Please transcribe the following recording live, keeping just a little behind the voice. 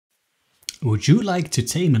Would you like to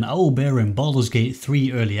tame an owlbear in Baldurs Gate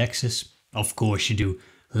 3 Early Access? Of course you do.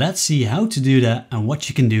 Let's see how to do that and what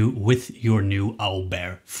you can do with your new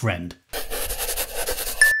owlbear friend.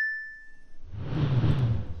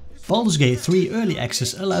 Baldurs Gate 3 Early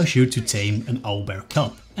Access allows you to tame an Owlbear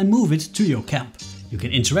Cub and move it to your camp. You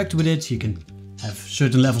can interact with it, you can have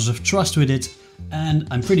certain levels of trust with it, and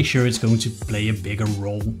I'm pretty sure it's going to play a bigger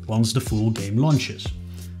role once the full game launches.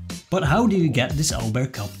 But how do you get this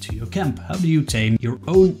Owlbear Cub to your camp? How do you tame your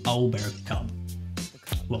own Owlbear Cub?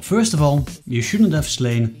 Well, first of all, you shouldn't have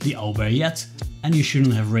slain the owlbear yet, and you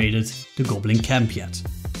shouldn't have raided the Goblin Camp yet.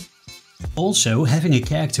 Also, having a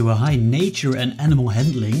character with high nature and animal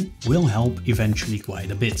handling will help eventually quite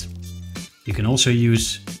a bit. You can also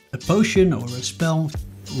use a potion or a spell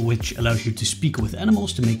which allows you to speak with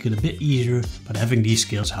animals to make it a bit easier, but having these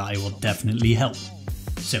skills high will definitely help.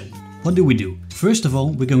 So, what do we do? First of all,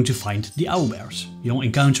 we're going to find the owlbears. You'll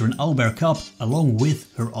encounter an Owlbear Cub along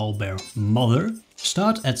with her Owlbear Mother.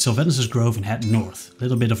 Start at Sylvanus' Grove and head north, a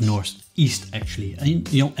little bit of northeast actually,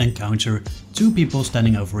 and you'll encounter two people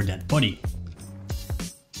standing over a dead body.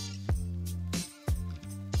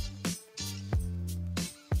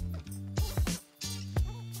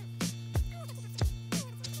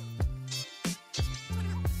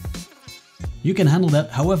 You can handle that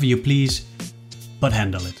however you please, but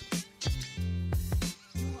handle it.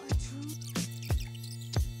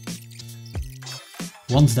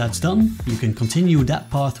 Once that's done, you can continue that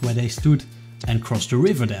path where they stood and cross the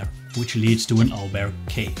river there, which leads to an owlbear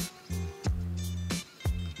cave.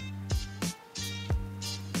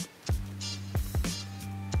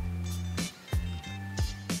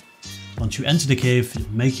 Once you enter the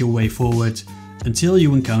cave, make your way forward until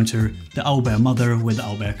you encounter the Owlbear Mother with the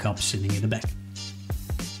Owlbear Cub sitting in the back.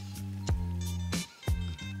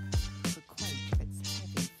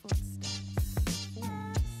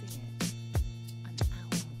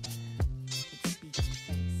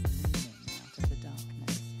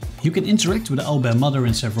 You can interact with the Owlbear Mother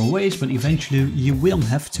in several ways, but eventually you will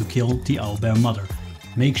have to kill the Owlbear Mother.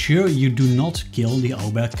 Make sure you do not kill the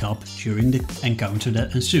Owlbear Cub during the encounter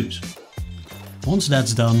that ensues. Once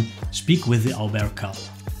that's done, speak with the Owlbear Cub.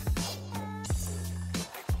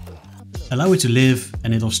 Allow it to live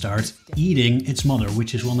and it'll start eating its mother,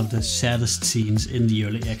 which is one of the saddest scenes in the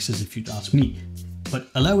early access if you'd ask me. But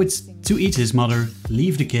allow it to eat his mother,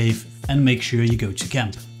 leave the cave and make sure you go to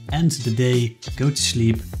camp. End the day, go to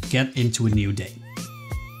sleep, get into a new day.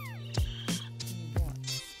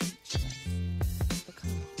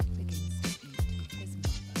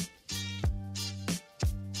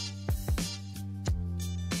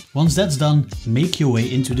 Once that's done, make your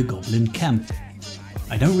way into the Goblin Camp.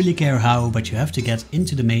 I don't really care how, but you have to get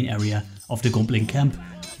into the main area of the Goblin Camp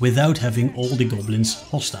without having all the goblins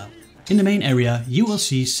hostile. In the main area you will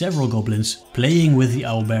see several goblins playing with the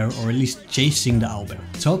owlbear, or at least chasing the owlbear.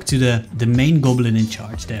 Talk to the main goblin in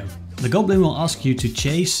charge there. The goblin will ask you to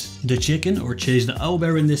chase the chicken or chase the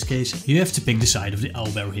owlbear in this case. You have to pick the side of the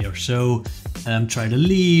owlbear here, so try to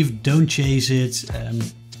leave, don't chase it,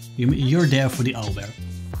 you're there for the owlbear.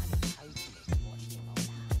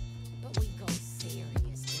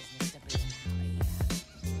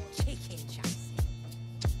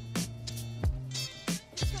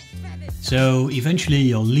 So eventually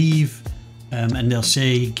you'll leave and they'll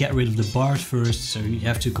say get rid of the bard first, so you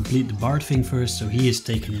have to complete the bard thing first, so he is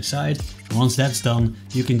taken inside. And once that's done,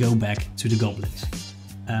 you can go back to the goblins.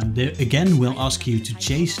 They again will ask you to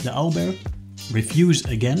chase the owlbear, refuse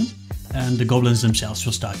again, and the goblins themselves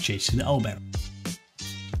will start chasing the owlbear.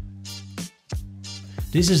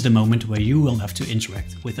 This is the moment where you will have to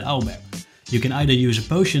interact with the owlbear. You can either use a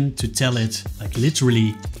potion to tell it, like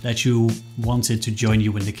literally, that you want it to join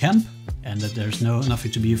you in the camp and that there's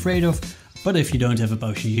nothing to be afraid of. But if you don't have a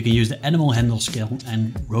potion, you can use the animal handle skill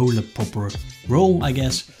and roll a proper roll, I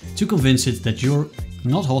guess, to convince it that you're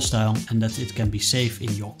not hostile and that it can be safe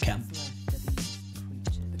in your camp.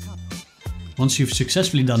 Once you've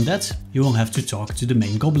successfully done that, you will have to talk to the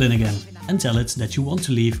main goblin again and tell it that you want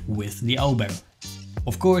to leave with the owlbear.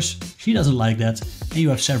 Of course, she doesn't like that, and you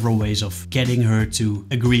have several ways of getting her to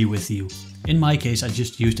agree with you. In my case, I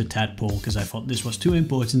just used a tadpole because I thought this was too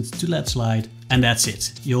important to let slide. And that's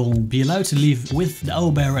it. You'll be allowed to leave with the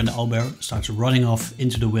owlbear, and the owlbear starts running off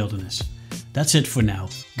into the wilderness. That's it for now.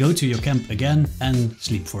 Go to your camp again and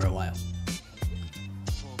sleep for a while.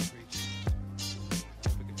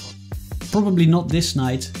 Probably not this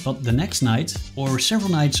night, but the next night, or several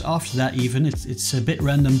nights after that even, it's a bit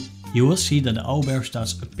random, you will see that the owlbear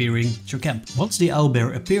starts appearing at your camp. Once the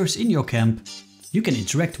owlbear appears in your camp, you can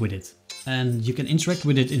interact with it. And you can interact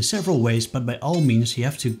with it in several ways, but by all means you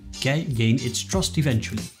have to gain its trust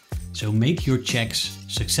eventually. So make your checks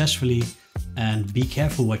successfully and be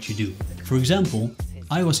careful what you do. For example,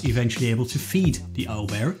 I was eventually able to feed the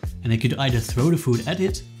owlbear, and I could either throw the food at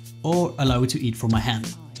it or allow it to eat from my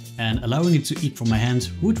hand. And allowing it to eat from my hand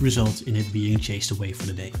would result in it being chased away for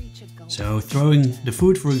the day. So throwing the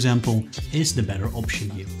food, for example, is the better option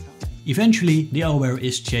here. Eventually the owlbear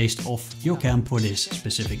is chased off your camp for this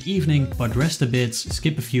specific evening, but rest a bit,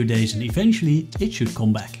 skip a few days, and eventually it should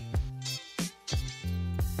come back.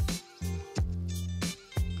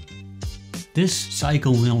 This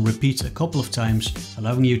cycle will repeat a couple of times,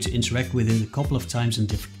 allowing you to interact with it a couple of times in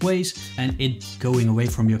different ways, and it going away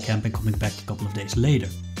from your camp and coming back a couple of days later.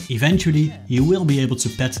 Eventually you will be able to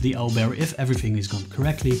pet the owlbear if everything is gone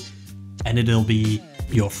correctly, and it'll be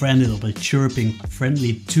your friend, it'll be chirping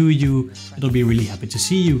friendly to you, it'll be really happy to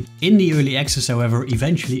see you. In the early access, however,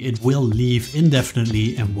 eventually it will leave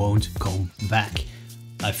indefinitely and won't come back.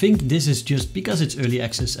 I think this is just because it's early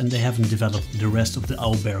access and they haven't developed the rest of the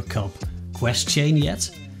Owlbear Cub quest chain yet.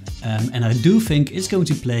 And I do think it's going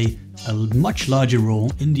to play a much larger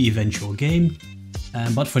role in the eventual game,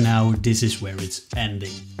 but for now this is where it's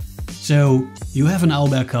ending. So you have an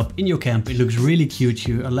Owlbear Cub in your camp, it looks really cute,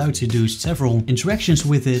 you're allowed to do several interactions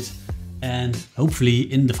with it, and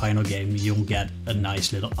hopefully in the final game you'll get a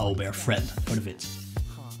nice little owlbear friend out of it.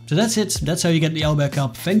 So that's it, that's how you get the Owlbear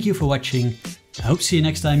Cub. Thank you for watching, I hope to see you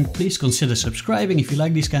next time. Please consider subscribing if you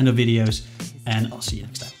like these kind of videos, and I'll see you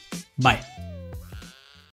next time. Bye!